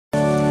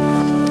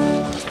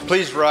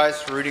Please rise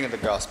for reading of the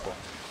gospel.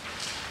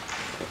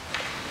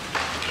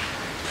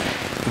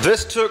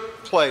 This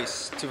took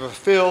place to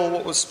fulfill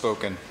what was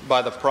spoken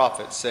by the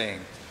prophet,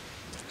 saying,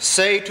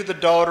 "Say to the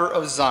daughter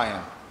of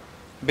Zion,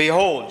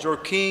 Behold, your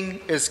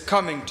king is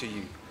coming to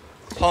you,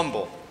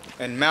 humble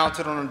and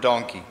mounted on a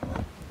donkey,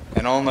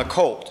 and on a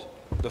colt,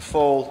 the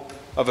foal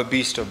of a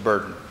beast of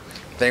burden."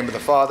 In the name of the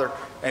Father,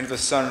 and of the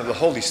Son, and of the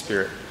Holy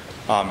Spirit.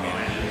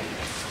 Amen.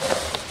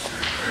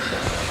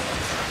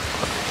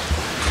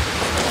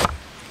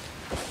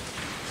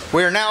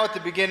 We are now at the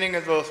beginning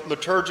of the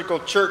liturgical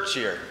church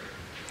year,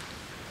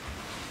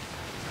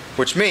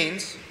 which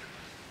means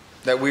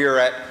that we are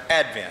at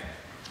Advent,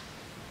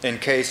 in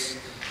case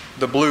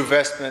the blue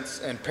vestments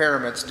and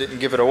paraments didn't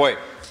give it away.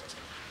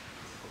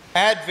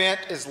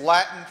 Advent is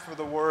Latin for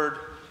the word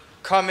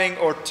coming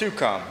or to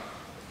come.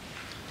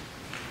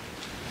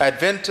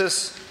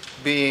 Adventus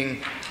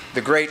being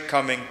the great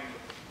coming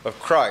of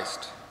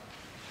Christ.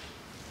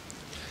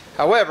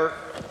 However,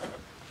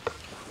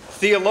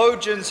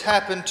 theologians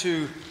happen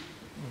to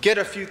get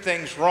a few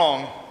things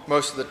wrong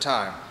most of the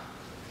time.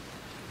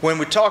 When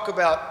we talk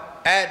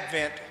about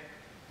Advent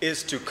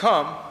is to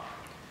come,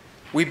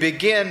 we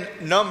begin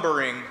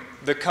numbering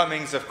the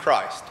comings of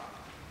Christ,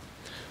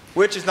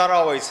 which is not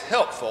always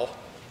helpful,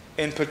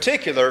 in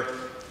particular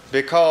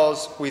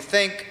because we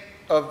think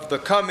of the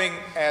coming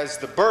as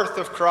the birth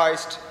of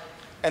Christ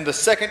and the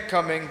second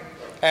coming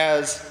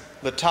as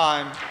the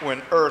time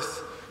when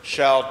earth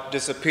shall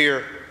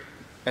disappear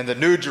and the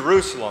New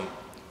Jerusalem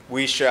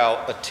we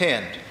shall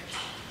attend.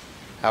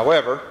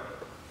 However,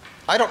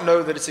 I don't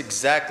know that it's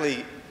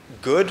exactly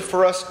good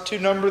for us to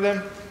number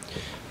them,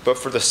 but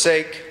for the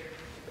sake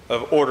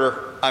of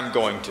order, I'm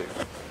going to.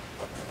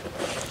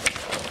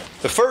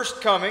 The first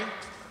coming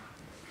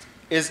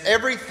is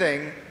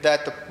everything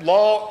that the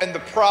law and the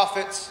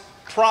prophets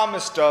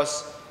promised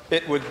us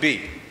it would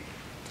be.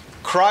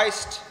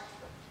 Christ,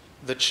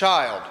 the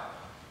child,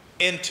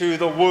 into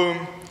the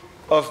womb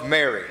of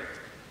Mary.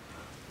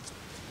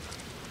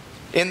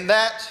 In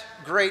that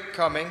great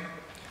coming,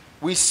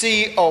 we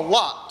see a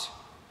lot.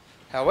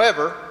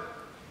 However,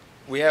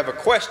 we have a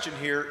question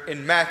here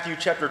in Matthew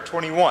chapter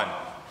 21.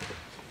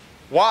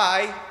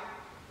 Why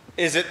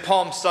is it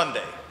Palm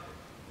Sunday?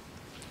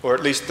 Or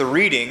at least the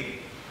reading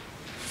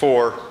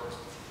for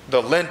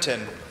the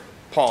Lenten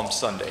Palm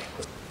Sunday.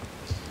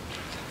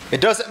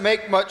 It doesn't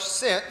make much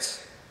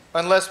sense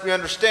unless we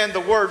understand the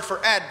word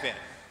for Advent.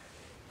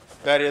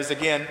 That is,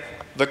 again,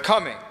 the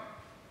coming.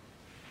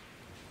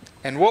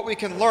 And what we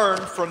can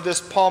learn from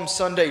this Palm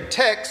Sunday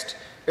text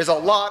is a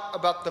lot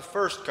about the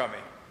first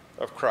coming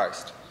of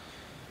Christ.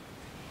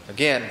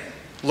 Again,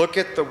 look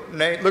at the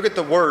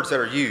words that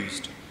are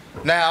used.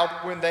 Now,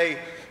 when they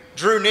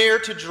drew near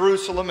to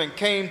Jerusalem and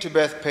came to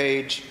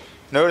Bethphage,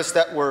 notice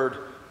that word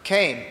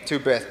came to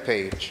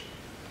Bethphage.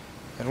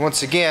 And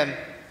once again,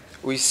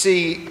 we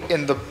see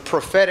in the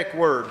prophetic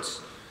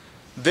words,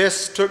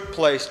 this took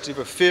place to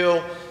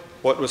fulfill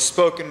what was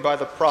spoken by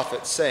the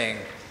prophet, saying,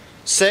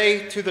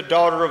 "Say to the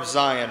daughter of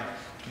Zion,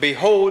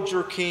 Behold,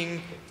 your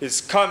king is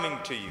coming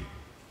to you."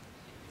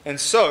 And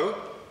so,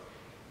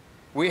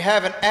 we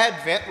have an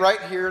Advent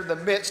right here in the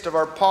midst of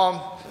our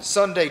Palm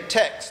Sunday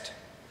text.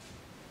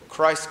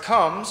 Christ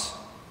comes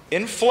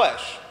in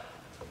flesh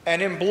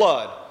and in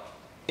blood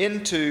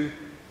into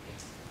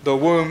the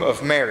womb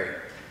of Mary.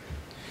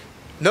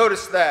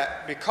 Notice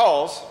that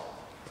because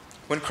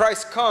when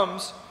Christ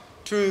comes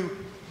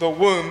to the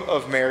womb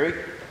of Mary,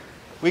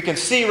 we can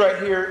see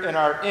right here in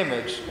our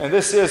image, and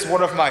this is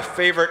one of my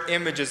favorite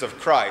images of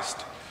Christ.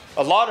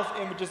 A lot of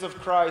images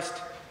of Christ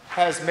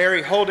has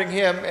Mary holding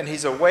him and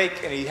he's awake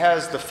and he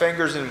has the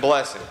fingers in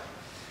blessing.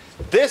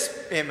 This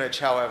image,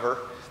 however,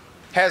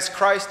 has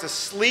Christ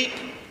asleep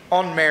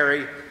on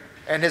Mary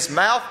and his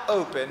mouth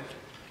open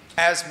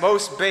as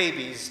most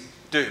babies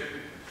do.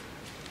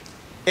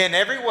 In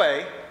every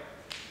way,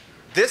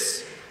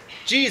 this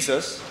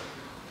Jesus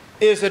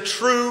is a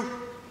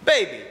true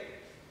baby.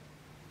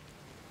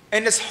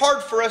 And it's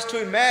hard for us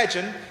to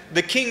imagine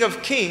the King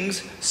of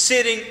Kings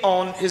sitting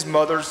on his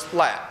mother's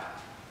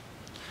lap.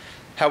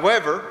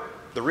 However,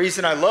 the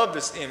reason I love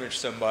this image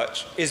so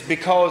much is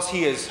because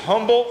he is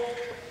humble,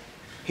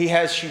 he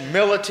has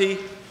humility,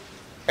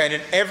 and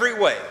in every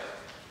way,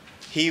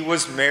 he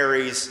was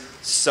Mary's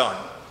son.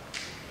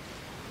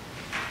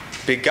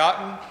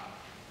 Begotten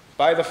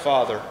by the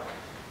Father,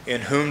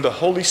 in whom the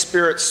Holy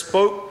Spirit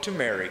spoke to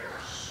Mary,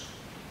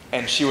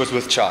 and she was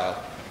with child.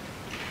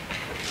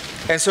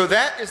 And so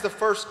that is the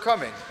first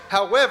coming.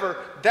 However,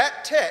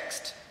 that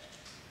text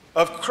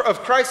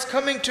of Christ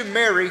coming to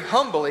Mary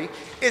humbly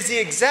is the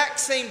exact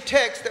same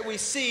text that we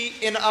see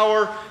in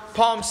our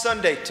Palm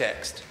Sunday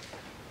text.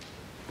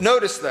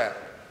 Notice that.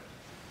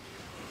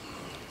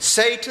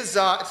 Say to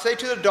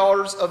the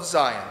daughters of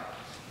Zion,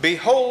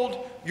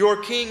 Behold,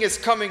 your king is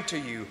coming to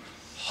you,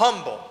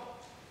 humble,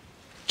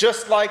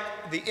 just like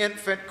the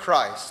infant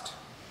Christ,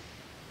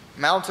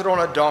 mounted on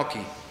a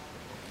donkey,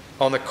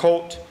 on the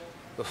colt,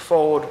 the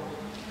foal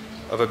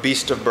of a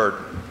beast of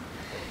burden.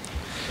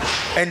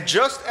 And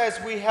just as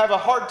we have a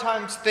hard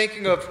time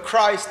thinking of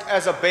Christ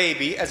as a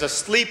baby, as a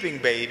sleeping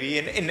baby,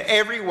 and in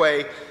every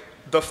way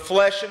the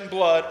flesh and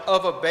blood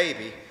of a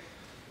baby,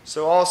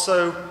 so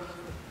also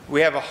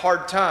we have a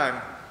hard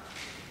time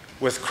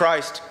with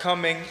Christ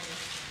coming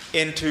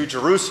into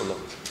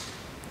Jerusalem.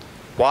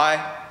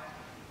 Why?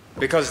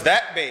 Because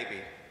that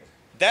baby,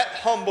 that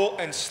humble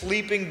and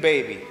sleeping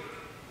baby,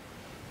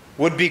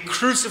 would be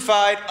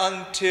crucified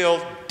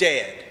until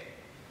dead.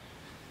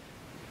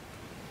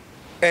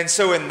 And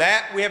so in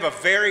that, we have a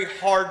very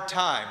hard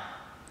time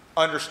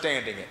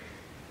understanding it.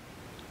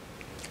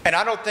 And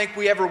I don't think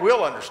we ever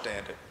will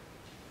understand it.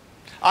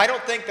 I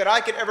don't think that I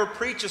could ever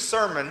preach a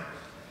sermon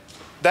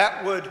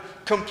that would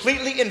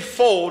completely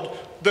enfold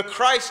the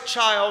Christ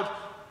child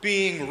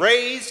being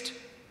raised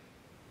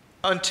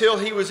until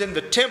he was in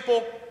the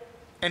temple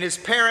and his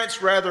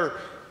parents rather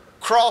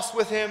cross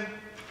with him,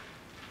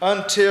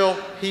 until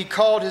he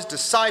called his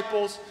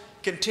disciples,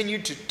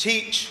 continued to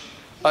teach,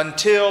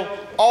 until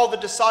all the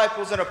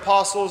disciples and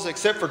apostles,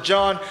 except for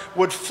John,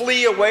 would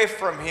flee away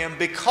from him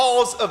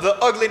because of the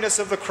ugliness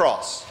of the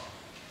cross.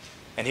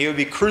 And he would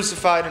be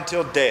crucified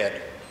until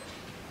dead.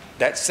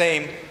 That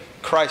same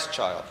Christ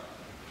child,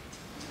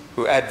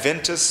 who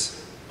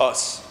adventus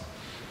us,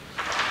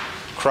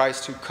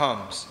 Christ who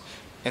comes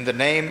in the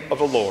name of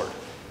the Lord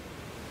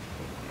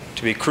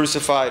to be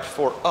crucified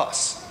for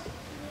us,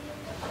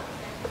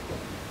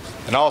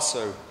 and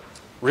also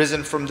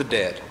risen from the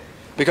dead.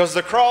 Because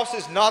the cross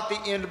is not the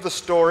end of the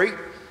story.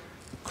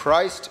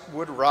 Christ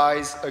would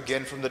rise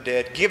again from the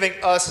dead, giving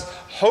us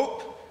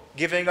hope,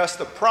 giving us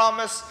the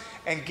promise,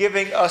 and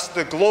giving us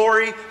the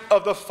glory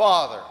of the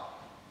Father,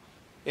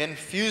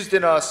 infused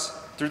in us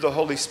through the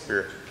Holy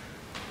Spirit.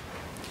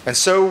 And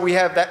so we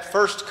have that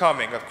first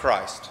coming of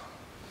Christ.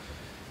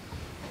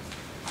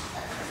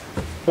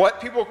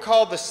 What people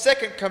call the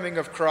second coming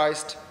of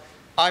Christ,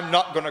 I'm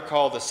not going to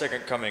call the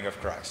second coming of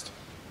Christ.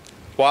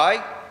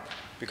 Why?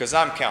 Because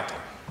I'm counting.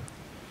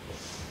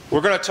 We're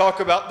going to talk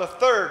about the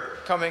third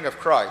coming of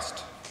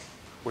Christ,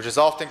 which is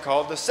often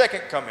called the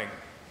second coming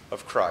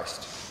of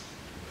Christ.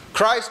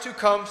 Christ who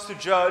comes to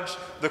judge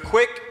the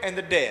quick and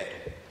the dead.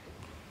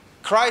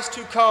 Christ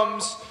who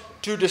comes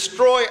to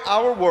destroy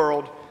our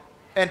world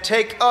and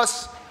take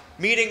us,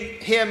 meeting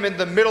him in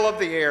the middle of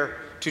the air,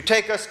 to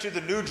take us to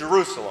the New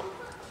Jerusalem.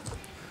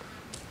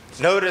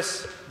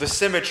 Notice the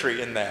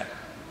symmetry in that.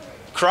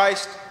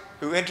 Christ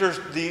who enters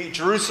the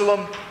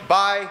Jerusalem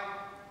by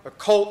a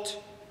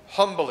colt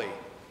humbly,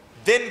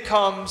 then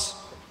comes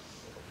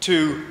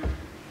to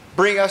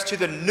bring us to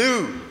the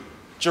New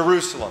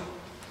Jerusalem,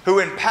 who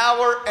in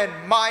power and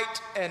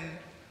might and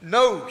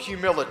no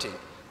humility,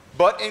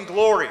 but in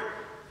glory,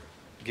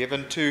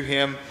 given to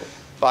him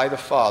by the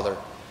Father,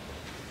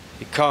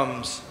 he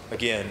comes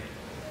again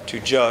to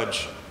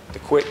judge the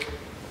quick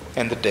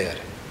and the dead.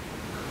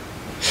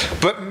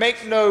 But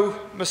make no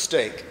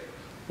mistake,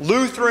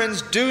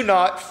 Lutherans do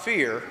not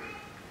fear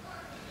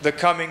the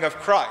coming of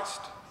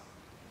Christ.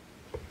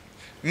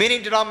 Many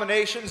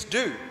denominations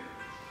do.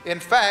 In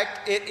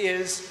fact, it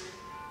is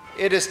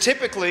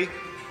typically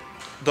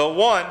the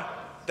one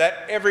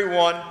that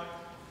everyone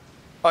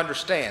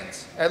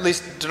understands, at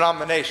least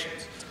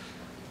denominations.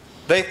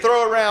 They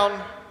throw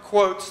around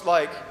quotes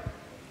like,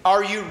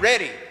 "Are you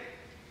ready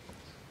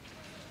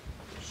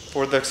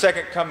for the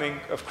second coming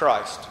of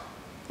Christ?"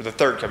 Or the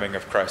third coming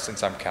of Christ,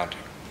 since I'm counting.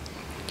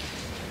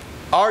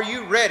 "Are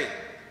you ready?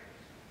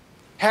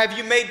 Have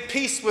you made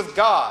peace with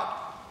God?"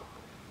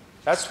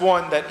 That's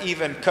one that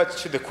even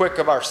cuts to the quick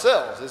of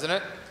ourselves, isn't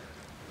it?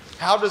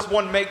 How does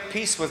one make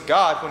peace with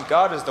God when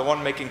God is the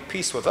one making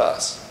peace with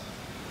us?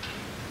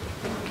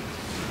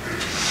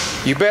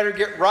 You better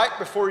get right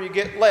before you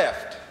get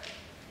left.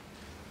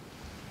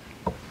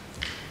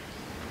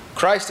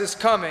 Christ is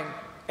coming,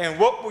 and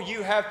what will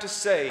you have to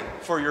say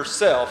for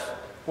yourself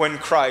when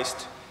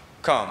Christ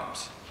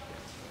comes?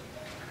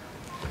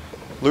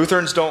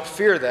 Lutherans don't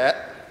fear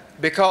that,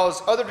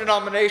 because other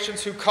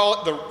denominations who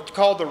call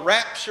the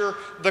rapture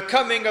the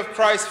coming of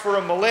Christ for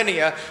a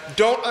millennia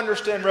don't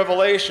understand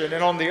Revelation.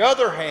 And on the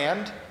other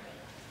hand,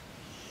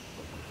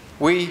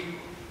 we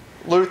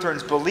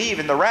Lutherans believe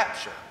in the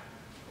rapture.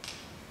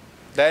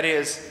 That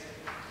is,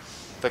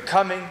 the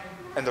coming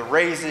and the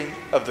raising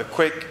of the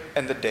quick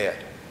and the dead.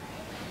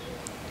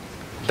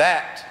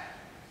 That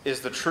is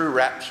the true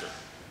rapture,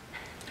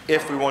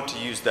 if we want to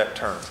use that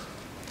term.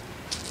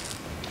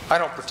 I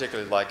don't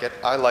particularly like it.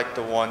 I like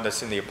the one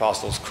that's in the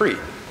Apostles' Creed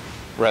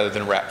rather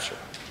than rapture.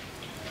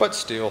 But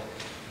still,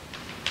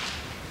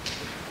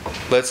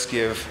 let's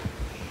give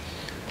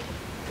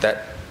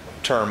that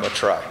term a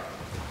try.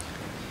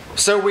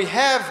 So we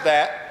have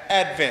that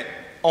Advent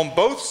on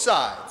both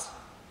sides.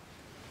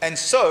 And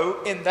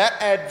so in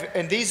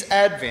these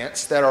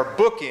Advents that are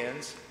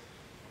bookends,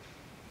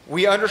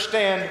 we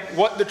understand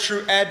what the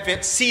true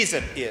Advent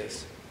season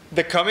is.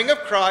 The coming of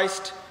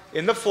Christ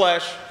in the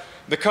flesh,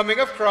 the coming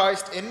of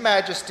Christ in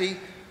majesty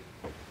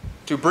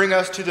to bring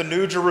us to the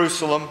New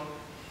Jerusalem.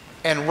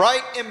 And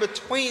right in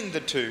between the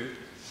two,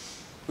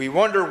 we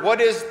wonder what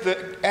is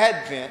the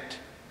advent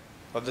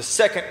of the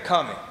second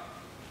coming.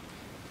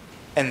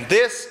 And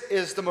this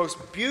is the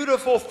most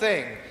beautiful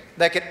thing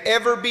that could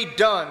ever be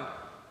done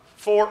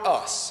for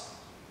us.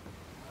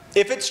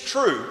 If it's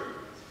true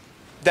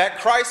that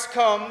Christ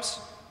comes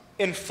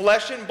in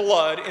flesh and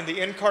blood in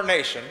the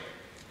incarnation,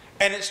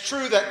 and it's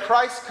true that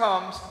Christ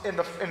comes in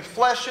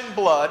flesh and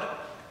blood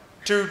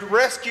to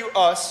rescue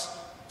us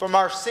from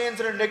our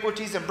sins and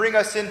iniquities and bring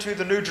us into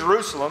the New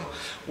Jerusalem,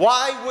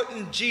 why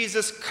wouldn't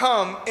Jesus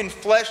come in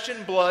flesh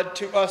and blood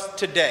to us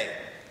today?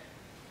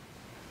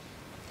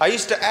 I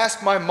used to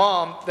ask my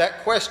mom that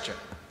question.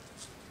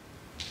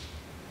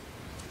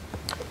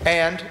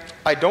 And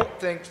I don't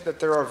think that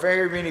there are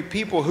very many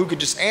people who could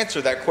just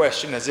answer that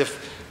question as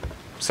if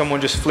someone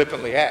just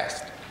flippantly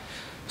asked.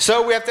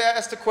 So we have to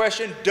ask the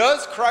question,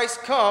 does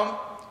Christ come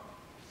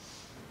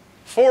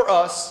for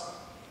us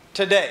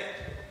today?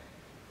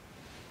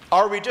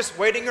 Are we just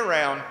waiting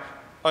around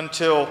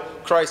until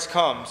Christ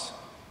comes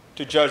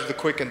to judge the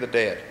quick and the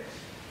dead?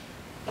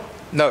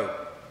 No.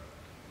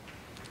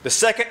 The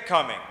second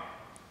coming,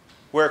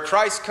 where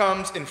Christ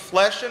comes in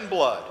flesh and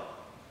blood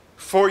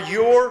for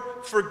your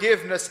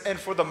forgiveness and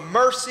for the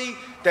mercy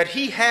that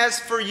He has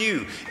for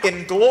you,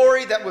 in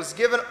glory that was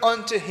given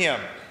unto Him,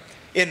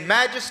 in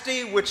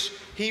majesty which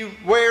He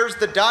wears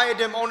the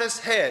diadem on His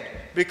head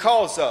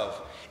because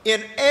of.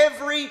 In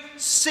every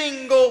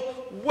single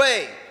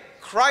way,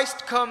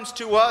 Christ comes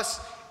to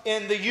us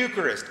in the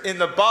Eucharist, in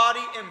the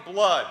body and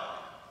blood.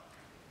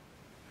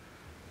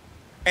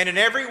 And in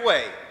every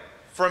way,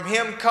 from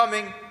Him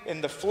coming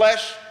in the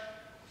flesh,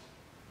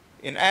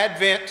 in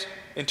Advent,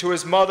 into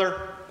His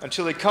mother,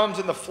 until He comes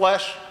in the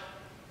flesh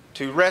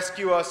to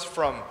rescue us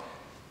from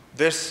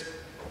this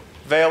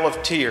veil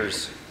of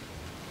tears.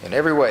 In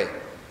every way,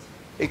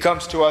 He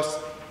comes to us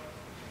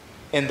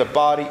in the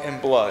body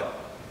and blood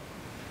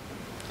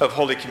of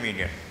Holy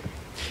Communion.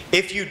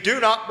 If you do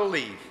not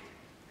believe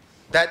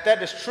that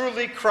that is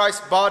truly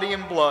Christ's body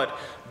and blood,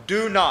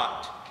 do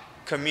not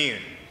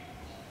commune,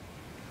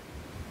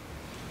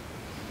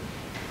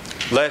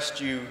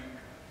 lest you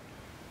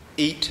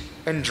eat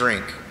and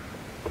drink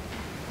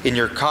in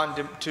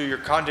to your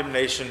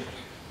condemnation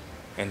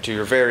and to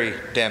your very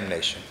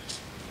damnation.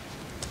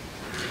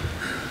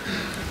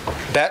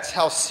 That's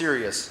how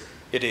serious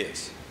it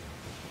is.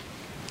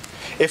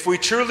 If we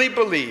truly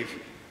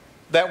believe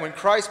that when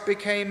Christ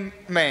became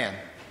man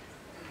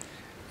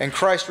and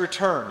Christ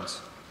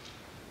returns,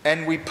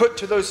 and we put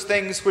to those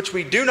things which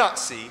we do not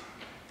see,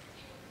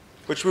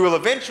 which we will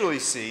eventually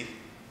see,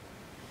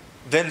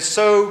 then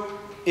so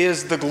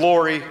is the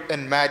glory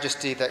and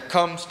majesty that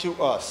comes to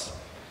us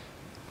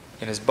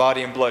in His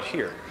body and blood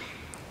here.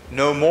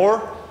 No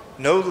more,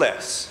 no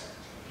less.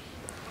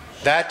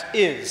 That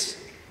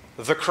is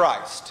the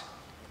Christ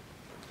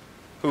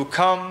who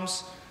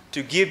comes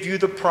to give you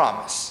the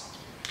promise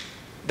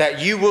that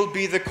you will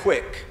be the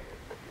quick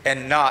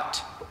and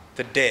not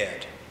the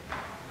dead.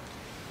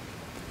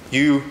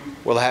 You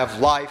will have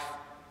life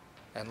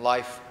and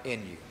life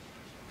in you.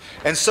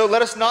 And so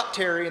let us not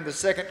tarry in the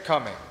second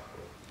coming.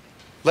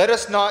 Let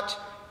us not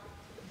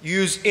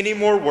use any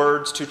more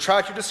words to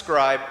try to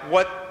describe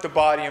what the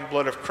body and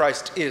blood of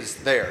Christ is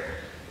there.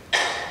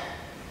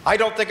 I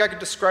don't think I could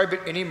describe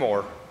it any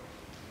more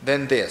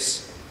than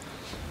this.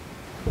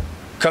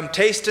 Come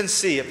taste and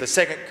see of the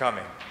second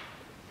coming,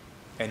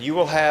 and you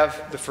will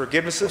have the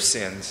forgiveness of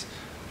sins,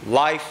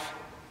 life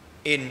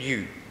in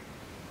you.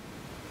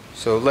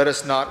 So let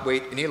us not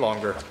wait any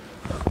longer.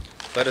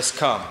 Let us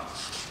come.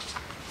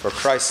 For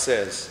Christ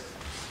says,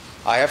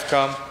 I have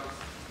come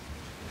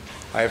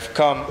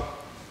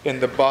in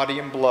the body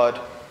and blood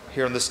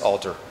here on this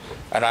altar,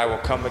 and I will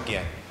come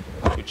again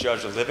to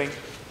judge the living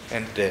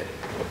and dead.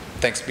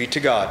 Thanks be to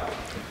God.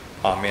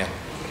 Amen.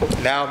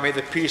 Now may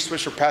the peace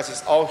which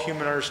surpasses all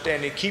human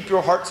understanding keep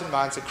your hearts and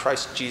minds in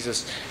Christ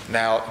Jesus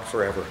now and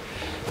forever.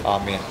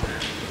 Amen.